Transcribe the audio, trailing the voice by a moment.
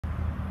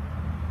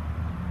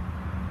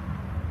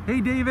Hey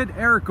David,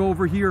 Eric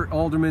over here at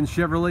Alderman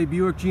Chevrolet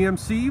Buick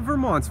GMC,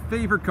 Vermont's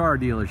favorite car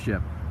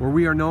dealership, where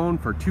we are known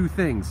for two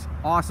things: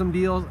 awesome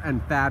deals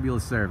and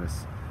fabulous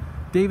service.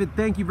 David,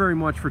 thank you very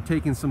much for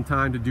taking some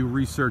time to do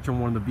research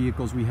on one of the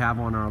vehicles we have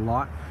on our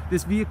lot.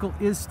 This vehicle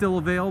is still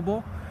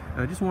available,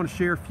 and I just want to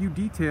share a few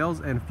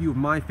details and a few of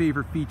my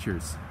favorite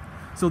features.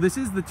 So this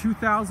is the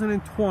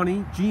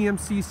 2020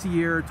 GMC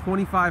Sierra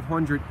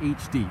 2500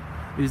 HD.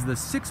 It is the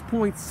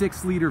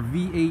 6.6 liter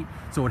V8,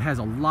 so it has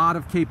a lot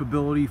of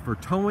capability for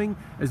towing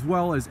as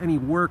well as any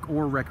work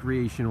or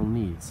recreational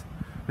needs.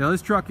 Now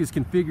this truck is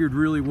configured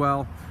really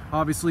well.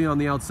 Obviously on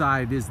the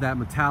outside it is that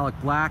metallic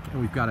black, and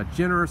we've got a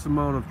generous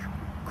amount of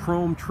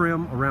chrome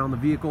trim around the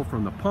vehicle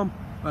from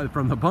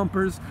the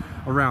bumpers,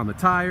 around the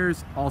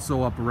tires,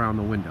 also up around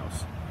the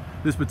windows.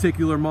 This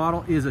particular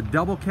model is a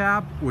double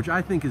cab, which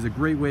I think is a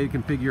great way to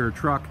configure a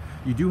truck.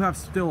 You do have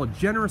still a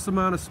generous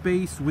amount of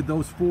space with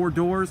those 4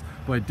 doors,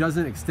 but it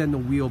doesn't extend the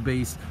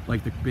wheelbase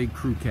like the big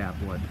crew cab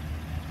would.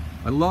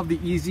 I love the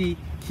easy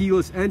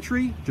keyless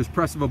entry, just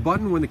press of a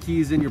button when the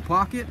key is in your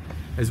pocket,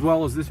 as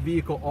well as this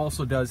vehicle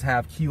also does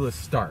have keyless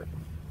start,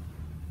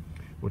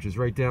 which is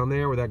right down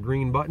there where that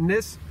green button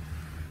is.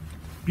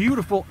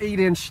 Beautiful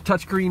 8-inch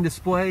touchscreen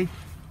display.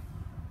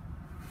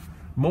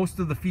 Most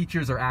of the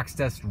features are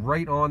accessed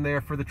right on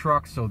there for the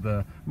truck, so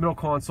the middle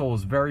console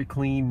is very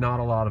clean, not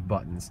a lot of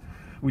buttons.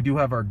 We do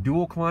have our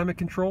dual climate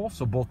control,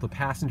 so both the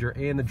passenger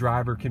and the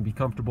driver can be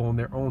comfortable in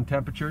their own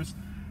temperatures.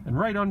 And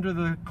right under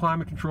the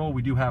climate control,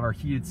 we do have our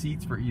heated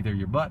seats for either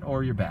your butt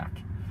or your back.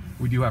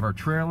 We do have our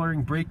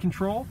trailering brake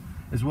control,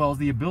 as well as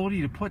the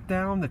ability to put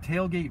down the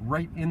tailgate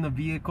right in the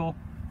vehicle,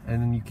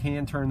 and then you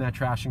can turn that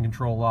traction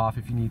control off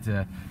if you need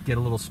to get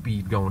a little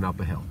speed going up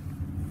a hill.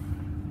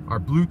 Our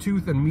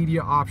Bluetooth and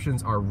media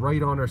options are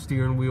right on our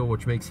steering wheel,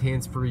 which makes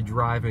hands-free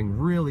driving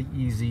really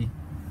easy,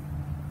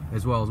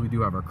 as well as we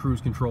do have our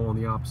cruise control on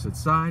the opposite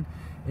side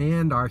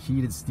and our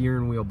heated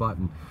steering wheel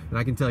button. And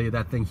I can tell you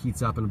that thing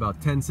heats up in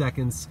about 10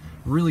 seconds.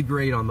 Really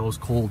great on those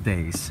cold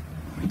days.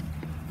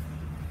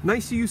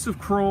 Nice use of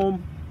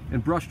chrome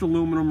and brushed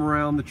aluminum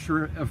around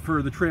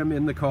for the trim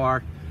in the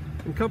car.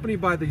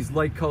 Accompanied by these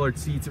light colored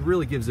seats, it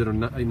really gives it a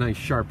nice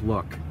sharp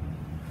look.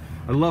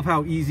 I love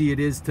how easy it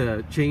is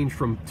to change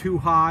from 2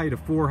 high to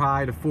 4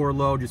 high to 4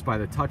 low just by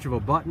the touch of a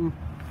button.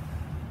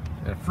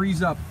 It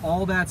frees up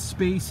all that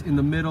space in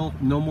the middle,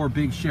 no more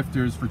big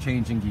shifters for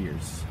changing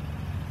gears.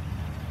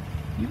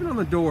 Even on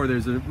the door,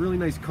 there's a really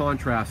nice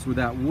contrast with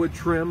that wood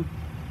trim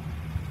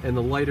and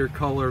the lighter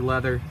color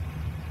leather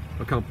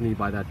accompanied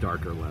by that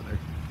darker leather.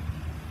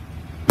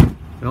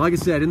 Now, like I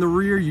said, in the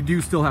rear, you do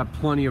still have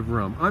plenty of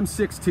room. I'm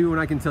 6'2", and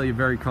I can tell you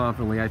very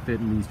confidently I fit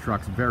in these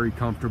trucks very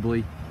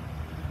comfortably.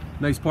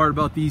 Nice part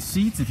about these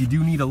seats, if you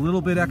do need a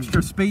little bit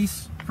extra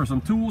space for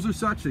some tools or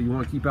such that you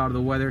want to keep out of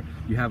the weather,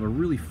 you have a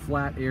really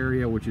flat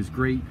area, which is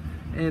great.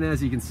 And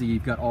as you can see,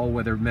 you've got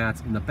all-weather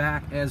mats in the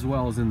back as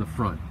well as in the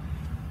front.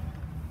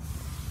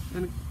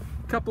 And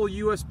a couple of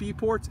USB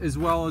ports, as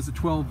well as a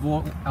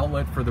 12-volt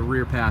outlet for the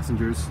rear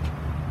passengers.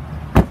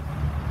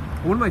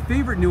 One of my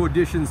favorite new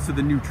additions to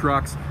the new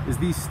trucks is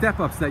these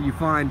step-ups that you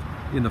find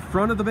in the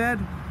front of the bed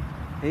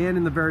and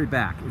in the very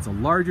back. It's a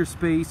larger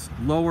space,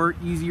 lower,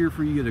 easier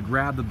for you to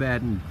grab the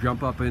bed and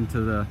jump up into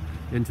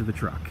the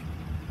truck.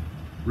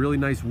 Really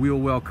nice wheel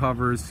well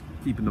covers,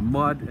 keeping the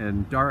mud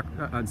and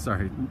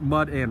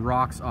mud and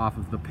rocks off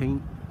of the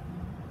paint.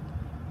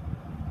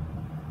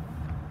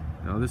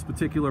 Now this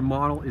particular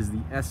model is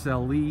the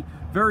SLE,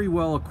 very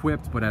well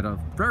equipped, but at a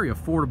very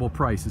affordable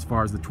price as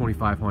far as the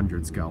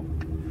 2500s go.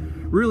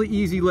 Really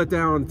easy let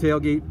down on the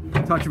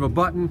tailgate, touch of a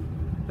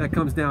button, that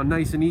comes down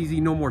nice and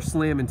easy, no more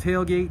slamming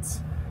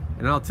tailgates.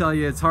 And I'll tell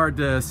you, it's hard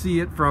to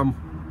see it from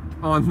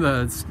on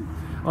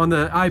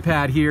the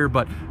iPad here,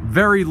 but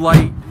very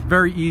light,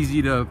 very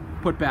easy to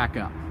put back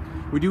up.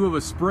 We do have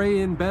a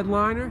spray-in bed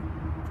liner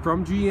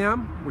from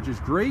GM, which is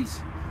great.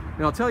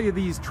 And I'll tell you,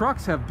 these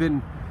trucks have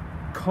been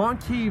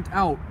concaved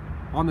out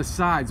on the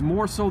sides,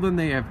 more so than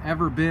they have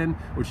ever been,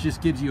 which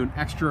just gives you an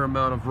extra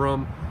amount of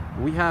room.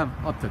 We have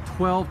up to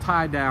 12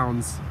 tie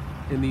downs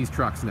in these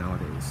trucks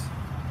nowadays.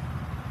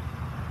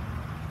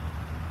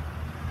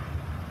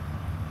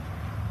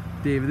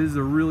 David, this is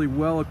a really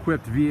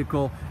well-equipped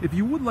vehicle. If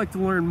you would like to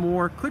learn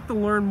more, click the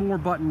Learn More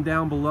button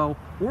down below,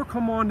 or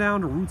come on down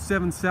to Route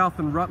 7 South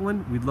in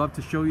Rutland. We'd love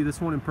to show you this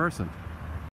one in person.